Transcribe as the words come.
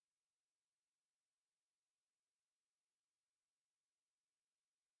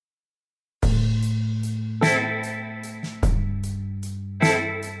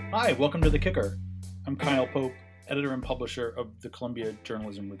Hi, welcome to The Kicker. I'm Kyle Pope, editor and publisher of the Columbia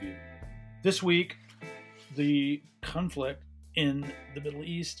Journalism Review. This week, the conflict in the Middle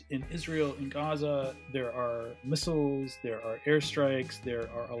East, in Israel, in Gaza, there are missiles, there are airstrikes, there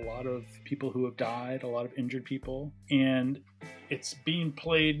are a lot of people who have died, a lot of injured people, and it's being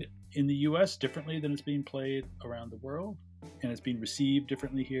played in the U.S. differently than it's being played around the world, and it's being received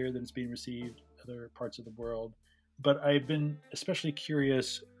differently here than it's being received in other parts of the world. But I've been especially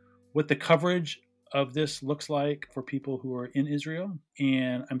curious what the coverage of this looks like for people who are in Israel.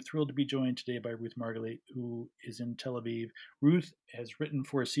 And I'm thrilled to be joined today by Ruth Margalit, who is in Tel Aviv. Ruth has written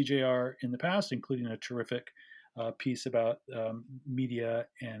for CJR in the past, including a terrific piece about media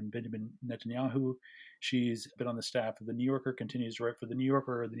and Benjamin Netanyahu. She's been on the staff of The New Yorker, continues to write for The New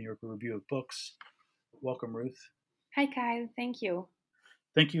Yorker, The New Yorker Review of Books. Welcome, Ruth. Hi, Kyle. Thank you.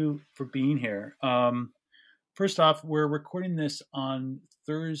 Thank you for being here. First off, we're recording this on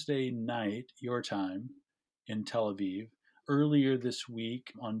Thursday night, your time, in Tel Aviv. Earlier this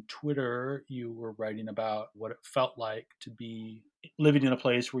week on Twitter, you were writing about what it felt like to be living in a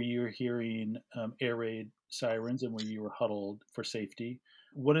place where you were hearing air raid sirens and where you were huddled for safety.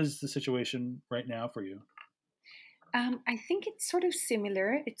 What is the situation right now for you? I think it's sort of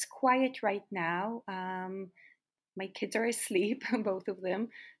similar. It's quiet right now. My kids are asleep, both of them,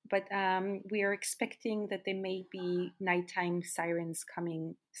 but we are expecting that there may be nighttime sirens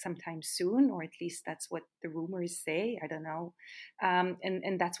coming sometime soon, or at least that's what the rumors say. I don't know,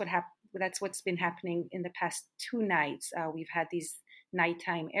 and that's what's been happening in the past 2 nights. We've had these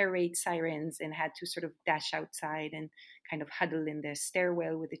nighttime air raid sirens and had to sort of dash outside and kind of huddle in the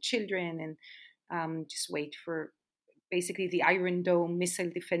stairwell with the children and just wait for basically the Iron Dome missile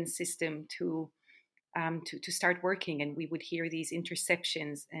defense system to start working, and we would hear these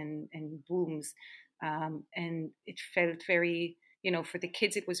interceptions and booms, and it felt very, for the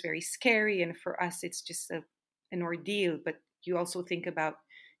kids it was very scary, and for us it's just an ordeal. But you also think about,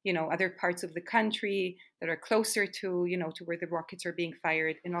 other parts of the country that are closer to, to where the rockets are being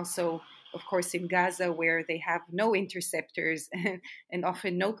fired, and also, of course, in Gaza where they have no interceptors and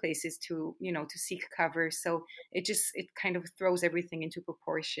often no places to, to seek cover. So it kind of throws everything into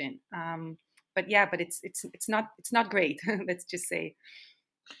proportion. But it's not great. Let's just say.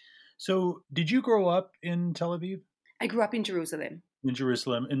 So, did you grow up in Tel Aviv? I grew up in Jerusalem.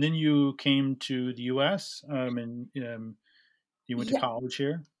 And then you came to the U.S. And you went to college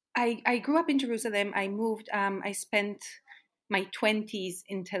here. I grew up in Jerusalem. I moved. I spent my 20s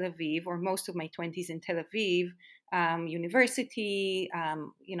in Tel Aviv, or most of my 20s in Tel Aviv University.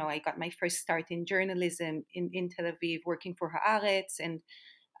 I got my first start in journalism in Tel Aviv, working for Haaretz, and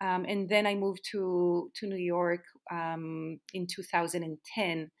then I moved to New York in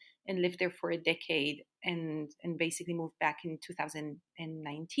 2010 and lived there for a decade, and basically moved back in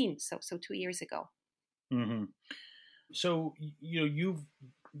 2019. So 2 years ago. Mm-hmm. So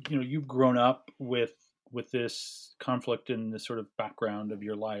you've grown up with this conflict in the sort of background of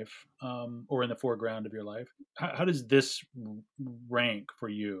your life, or in the foreground of your life. How does this rank for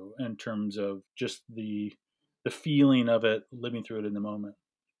you in terms of just the feeling of it, living through it in the moment?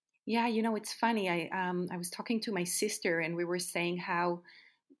 Yeah, it's funny. I was talking to my sister, and we were saying how,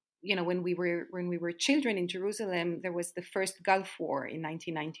 when we were children in Jerusalem, there was the first Gulf War in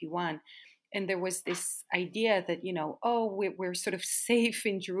 1991, and there was this idea that we're sort of safe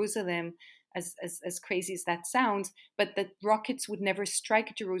in Jerusalem, as crazy as that sounds, but that rockets would never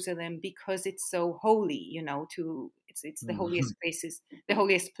strike Jerusalem because it's so holy. It's the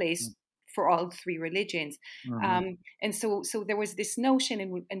holiest place for all 3 religions. Mm-hmm. And so there was this notion,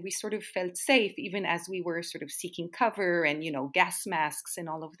 and we sort of felt safe, even as we were sort of seeking cover and, gas masks and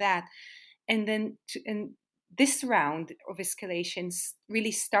all of that. And then this round of escalations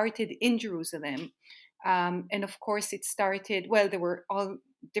really started in Jerusalem. And of course it started, there were all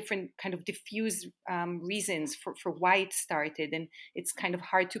different kind of diffuse reasons for why it started. And it's kind of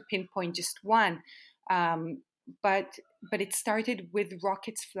hard to pinpoint just one. But it started with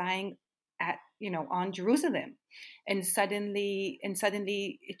rockets flying on Jerusalem, and suddenly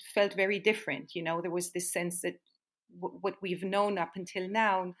it felt very different. There was this sense that what we've known up until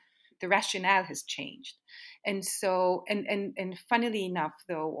now, the rationale has changed. And so, and funnily enough,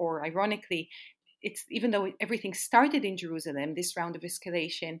 though, or ironically, it's even though everything started in Jerusalem, this round of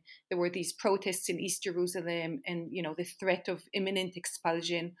escalation, there were these protests in East Jerusalem, and the threat of imminent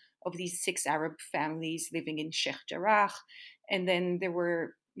expulsion of these 6 Arab families living in Sheikh Jarrah, and then there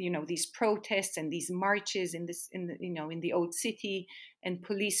were these protests and these marches in the old city, and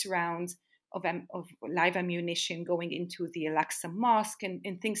police rounds of live ammunition going into the Al-Aqsa Mosque, and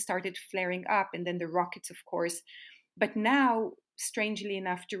things started flaring up, and then the rockets, of course. But now strangely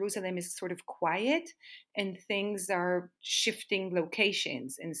enough, Jerusalem is sort of quiet and things are shifting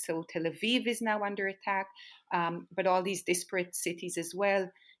locations. And so Tel Aviv is now under attack, but all these disparate cities as well.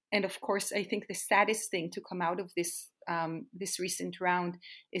 And of course, I think the saddest thing to come out of this recent round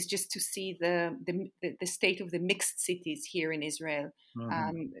is just to see the state of the mixed cities here in Israel.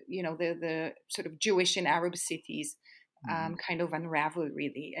 The sort of Jewish and Arab cities kind of unravel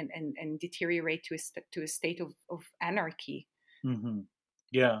really and deteriorate to a state of anarchy.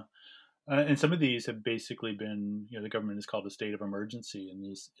 Yeah. And some of these have basically been, the government has called a state of emergency in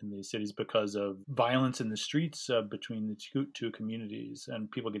these cities because of violence in the streets between the two communities and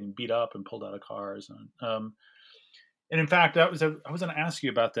people getting beat up and pulled out of cars. And in fact, I was going to ask you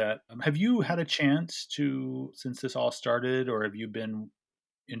about that. Have you had a chance to, since this all started, or have you been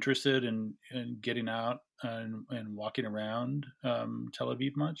interested in getting out and walking around Tel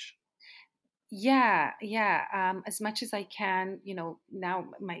Aviv much? Yeah. As much as I can, now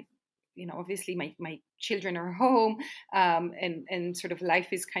obviously my children are home, and sort of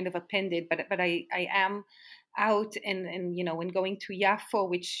life is kind of appended, but I am out and going to Yafo,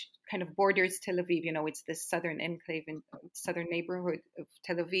 which kind of borders Tel Aviv. It's the southern enclave and southern neighborhood of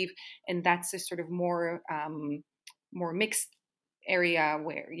Tel Aviv, and that's a sort of more mixed area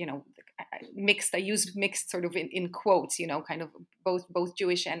where mixed. I use mixed sort of in quotes, kind of both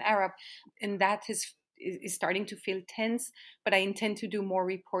Jewish and Arab, and that is starting to feel tense. But I intend to do more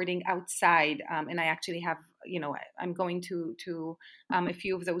reporting outside, and I actually have I'm going to a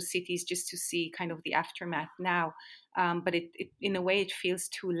few of those cities just to see kind of the aftermath now. But it in a way it feels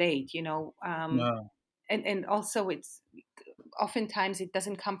too late, No. and also it's oftentimes it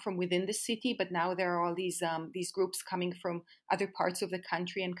doesn't come from within the city, but now there are all these groups coming from other parts of the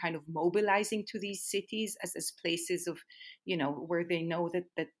country and kind of mobilizing to these cities as places of where they know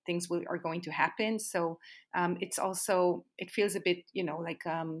that things are going to happen. So it feels a bit like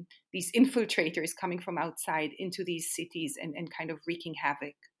these infiltrators coming from outside into these cities and kind of wreaking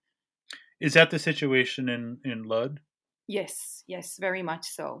havoc. Is that the situation in Lud? Yes, very much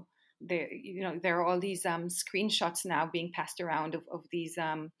so. There are all these screenshots now being passed around of these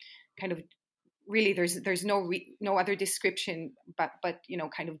kind of really there's no other description but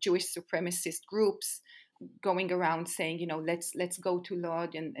kind of Jewish supremacist groups going around saying let's go to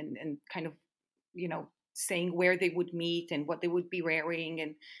Lod and kind of saying where they would meet and what they would be wearing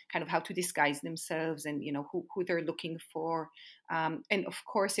and kind of how to disguise themselves and who they're looking for, and of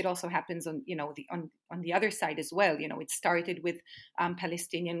course it also happens on on the other side as well. It started with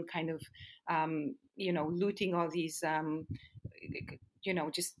Palestinian kind of looting all these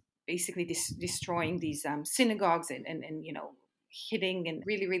just basically destroying these synagogues and hitting and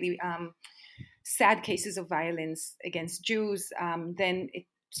really sad cases of violence against Jews. Then it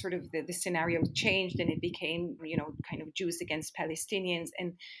sort of the scenario changed and it became kind of Jews against Palestinians,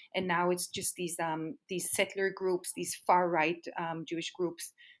 and now it's just these settler groups, these far right Jewish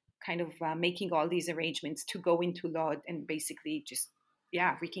groups kind of making all these arrangements to go into Lod and basically just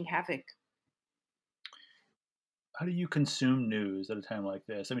wreaking havoc. How do you consume news at a time like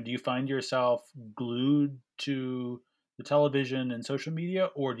this? I mean, do you find yourself glued to the television and social media,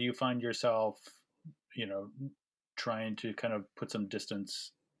 or do you find yourself, trying to kind of put some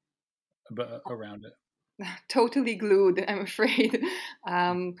distance around it? Totally glued, I'm afraid.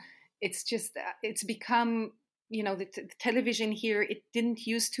 It's just it's become the television here, it didn't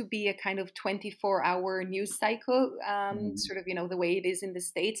used to be a kind of 24-hour news cycle, sort of the way it is in the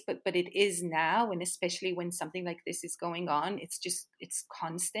States, but it is now, and especially when something like this is going on, it's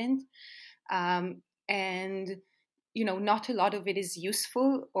constant, and not a lot of it is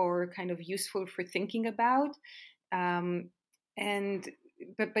useful or kind of useful for thinking about, and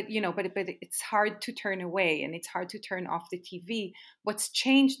but it's hard to turn away and it's hard to turn off the TV. What's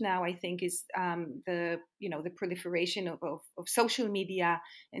changed now, I think, is the proliferation of social media,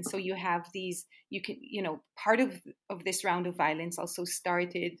 and so you have these. You can part of this round of violence also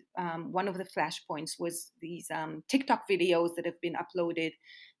started. One of the flashpoints was these TikTok videos that have been uploaded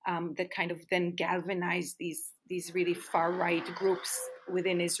that kind of then galvanized these really far right groups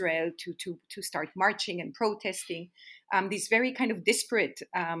within Israel to start marching and protesting. These very kind of disparate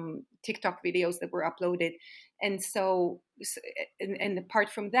TikTok videos that were uploaded. And so, and apart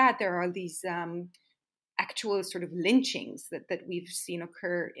from that, there are these actual sort of lynchings that we've seen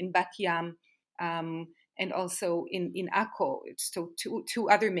occur in Bat Yam and also in Akko, so two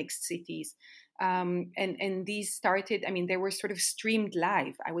other mixed cities. And these started, I mean, they were sort of streamed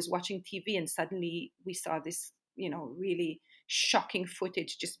live. I was watching TV and suddenly we saw this, really shocking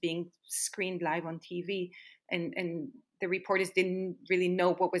footage just being screened live on TV, and the reporters didn't really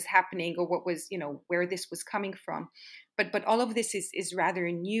know what was happening or what was, where this was coming from. But all of this is rather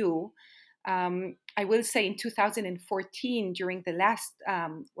new. I will say in 2014, during the last,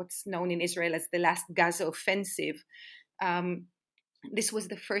 what's known in Israel as the last Gaza offensive, this was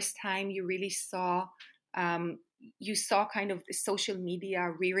the first time you really saw kind of the social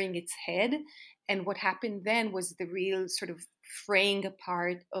media rearing its head. And what happened then was the real sort of fraying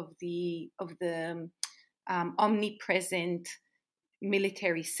apart of the omnipresent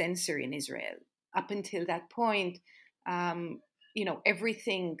military censor in Israel. Up until that point,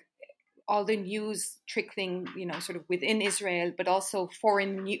 everything, all the news trickling, sort of within Israel, but also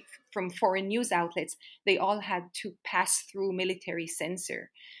from foreign news outlets, they all had to pass through military censor.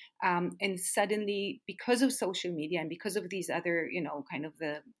 And suddenly, because of social media and because of these other, kind of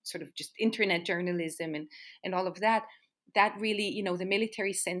the sort of just internet journalism and all of that, that really, the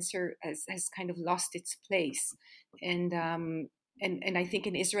military censor has kind of lost its place. And I think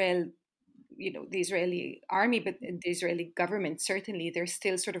in Israel, the Israeli army, but the Israeli government, certainly, they're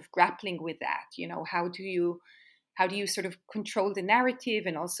still sort of grappling with that. How do you sort of control the narrative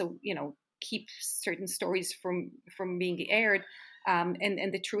and also, keep certain stories from being aired?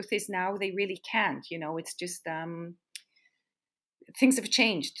 And the truth is now they really can't. It's just things have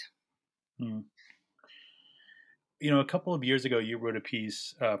changed. Mm. A couple of years ago, you wrote a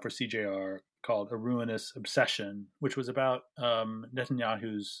piece for CJR called "A Ruinous Obsession," which was about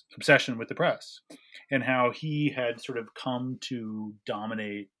Netanyahu's obsession with the press and how he had sort of come to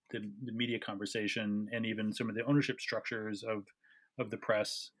dominate the media conversation and even some of the ownership structures of the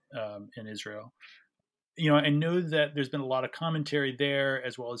press in Israel. I know that there's been a lot of commentary there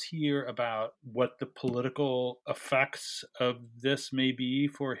as well as here about what the political effects of this may be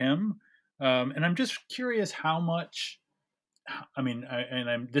for him. And I'm just curious how much. I mean,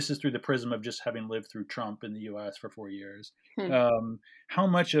 this is through the prism of just having lived through Trump in the U.S. for 4 years. How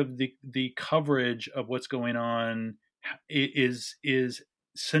much of the coverage of what's going on is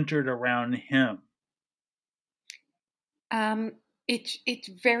centered around him? It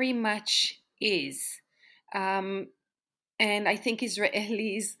very much is, and I think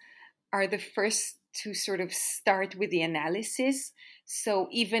Israelis are the first to sort of start with the analysis. So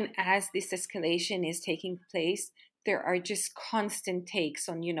even as this escalation is taking place, there are just constant takes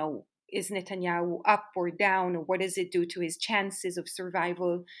on, is Netanyahu up or down, or what does it do to his chances of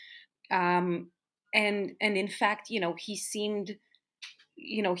survival? And in fact, he seemed,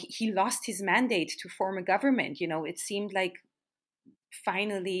 he lost his mandate to form a government. It seemed like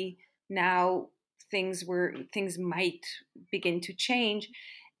finally now things might begin to change.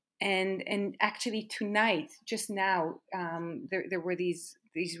 And actually tonight, just now, there were these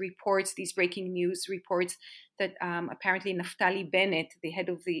reports, these breaking news reports that apparently Naftali Bennett, the head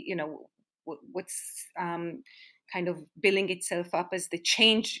of the, what's kind of billing itself up as the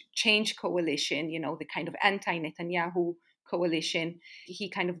change coalition, the kind of anti-Netanyahu coalition, he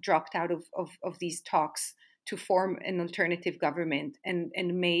kind of dropped out of these talks to form an alternative government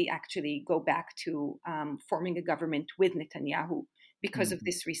and may actually go back to forming a government with Netanyahu because of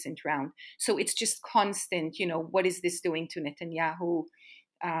this recent round. So it's just constant, what is this doing to Netanyahu?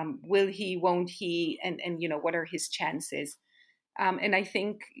 Will he, won't he? And what are his chances? And I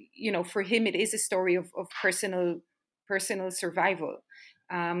think, for him, it is a story of personal survival.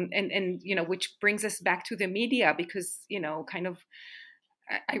 And which brings us back to the media because, kind of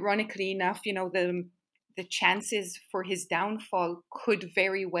ironically enough, the chances for his downfall could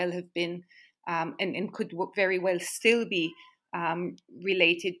very well have been and could very well still be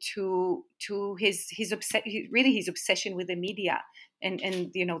related to his obsession with the media and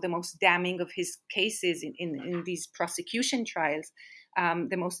the most damning of his cases in these prosecution trials.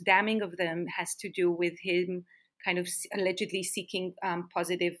 The most damning of them has to do with him kind of allegedly seeking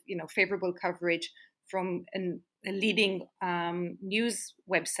positive, favorable coverage from a leading news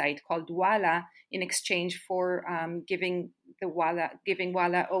website called Walla in exchange for giving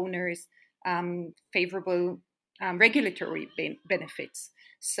Walla owners favorable regulatory benefits.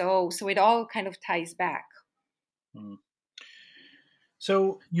 So it all kind of ties back.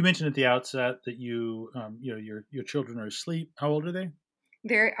 So you mentioned at the outset that your children are asleep. How old are they?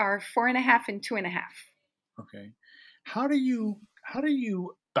 There are 4.5 and 2.5. Okay. How do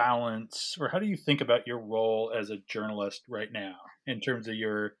you balance, or how do you think about your role as a journalist right now in terms of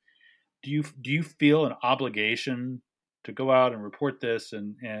do you feel an obligation to go out and report this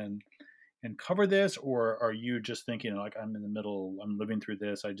and cover this, or are you just thinking like I'm living through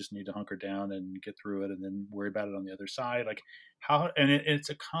this, I just need to hunker down and get through it and then worry about it on the other side? Like how, and it's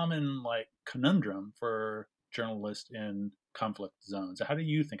a common like conundrum for journalists in conflict zones. How do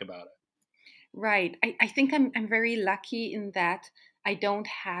you think about it? Right. I think I'm very lucky in that I don't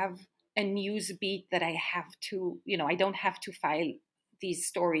have a news beat that I have to, I don't have to file these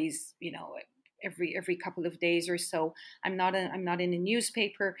stories, every couple of days or so. I'm not in a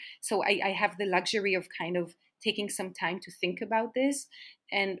newspaper. So I have the luxury of kind of taking some time to think about this.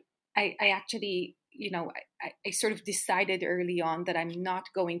 And I actually, I sort of decided early on that I'm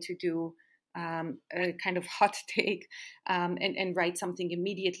not going to do a kind of hot take and write something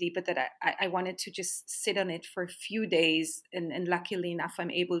immediately, but that I wanted to just sit on it for a few days. And luckily enough,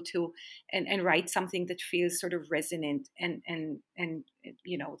 I'm able to and write something that feels sort of resonant and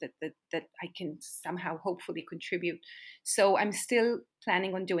that I can somehow hopefully contribute. So I'm still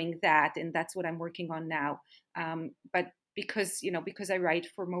planning on doing that, and that's what I'm working on now. But because I write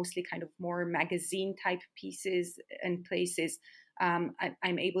for mostly kind of more magazine type pieces and places,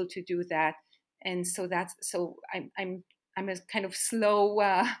 I'm able to do that, and so I'm a kind of slow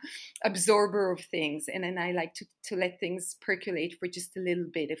absorber of things, and then I like to let things percolate for just a little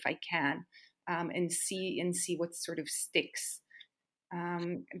bit if I can, and see what sort of sticks.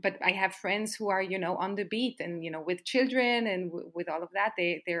 But I have friends who are on the beat and with children and with all of that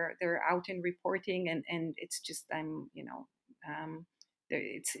they're out and reporting, and it's just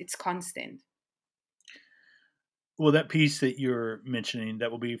it's constant. Well, that piece that you're mentioning,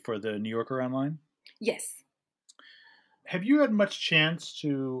 that will be for the New Yorker online. Yes, Have you had much chance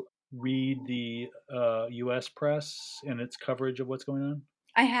to read the U.S. press and its coverage of what's going on?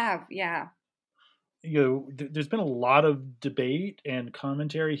 I have. Yeah. There's been a lot of debate and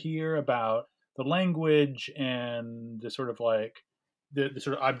commentary here about the language and the sort of like the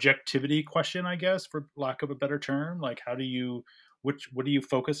sort of objectivity question, I guess, for lack of a better term. Like, what do you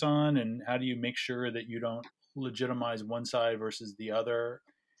focus on, and how do you make sure that you don't legitimize one side versus the other?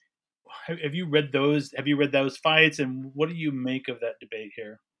 Have you read those? Have you read those fights, and what do you make of that debate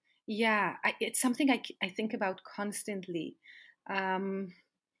here? Yeah, it's something I think about constantly, um,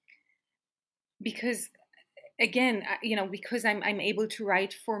 because again, because I'm able to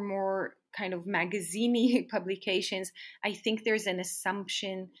write for more kind of magaziney publications. I think there's an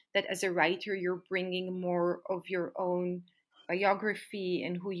assumption that as a writer you're bringing more of your own biography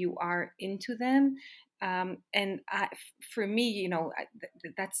and who you are into them. For me,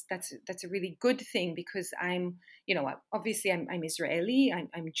 that's a really good thing, because obviously I'm Israeli,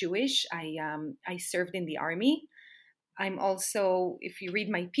 I'm Jewish, I served in the army. I'm also, if you read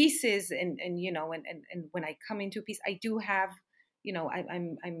my pieces and when I come into a piece, I do have,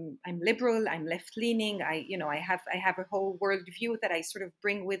 I'm liberal, I'm left leaning. I have a whole worldview that I sort of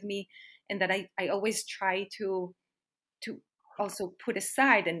bring with me, and that I always try to also put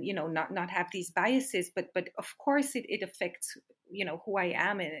aside, and not have these biases, but of course it affects who I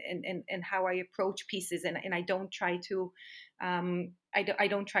am, and how I approach pieces, and I don't try to I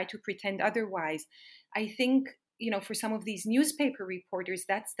don't try to pretend otherwise. I think for some of these newspaper reporters,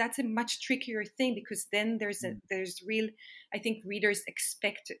 that's a much trickier thing, because then there's real, I think readers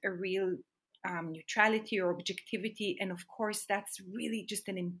expect a real neutrality or objectivity, and of course that's really just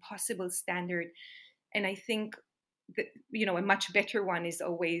an impossible standard. And I think that a much better one is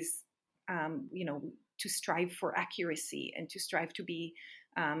always to strive for accuracy, and to strive to be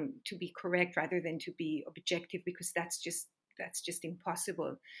correct rather than to be objective, because that's just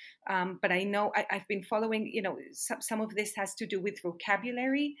impossible. But I know I've been following, some of this has to do with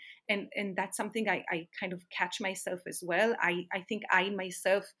vocabulary, and that's something I kind of catch myself as well. I think I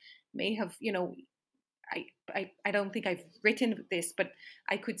myself may have, I don't think I've written this, but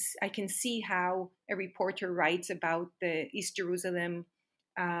I can see how a reporter writes about the East Jerusalem,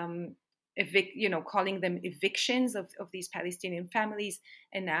 calling them evictions of these Palestinian families,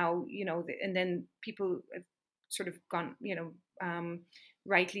 and now and then people have sort of gone,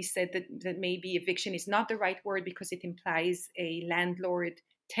 rightly said that maybe eviction is not the right word, because it implies a landlord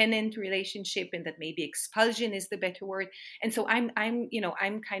tenant relationship, and that maybe expulsion is the better word. And so I'm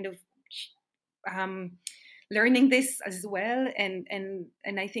kind of um, learning this as well, and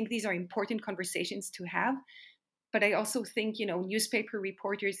I think these are important conversations to have. But I also think newspaper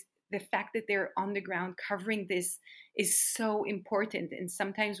reporters, the fact that they're on the ground covering this is so important, and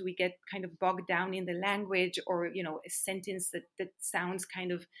sometimes we get kind of bogged down in the language, or a sentence that sounds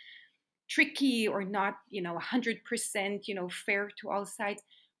kind of tricky, or not 100% fair to all sides,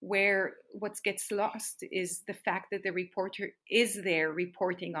 where what gets lost is the fact that the reporter is there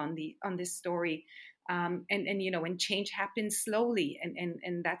reporting on this story, and change happens slowly,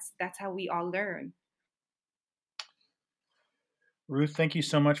 and that's how we all learn. Ruth, thank you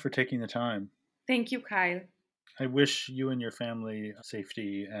so much for taking the time. Thank you, Kyle. I wish you and your family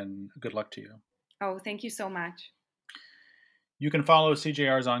safety and good luck to you. Oh, thank you so much. You can follow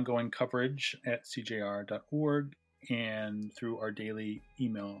CJR's ongoing coverage at cjr.org and through our daily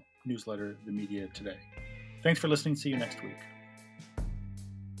email newsletter, The Media Today. Thanks for listening. See you next week.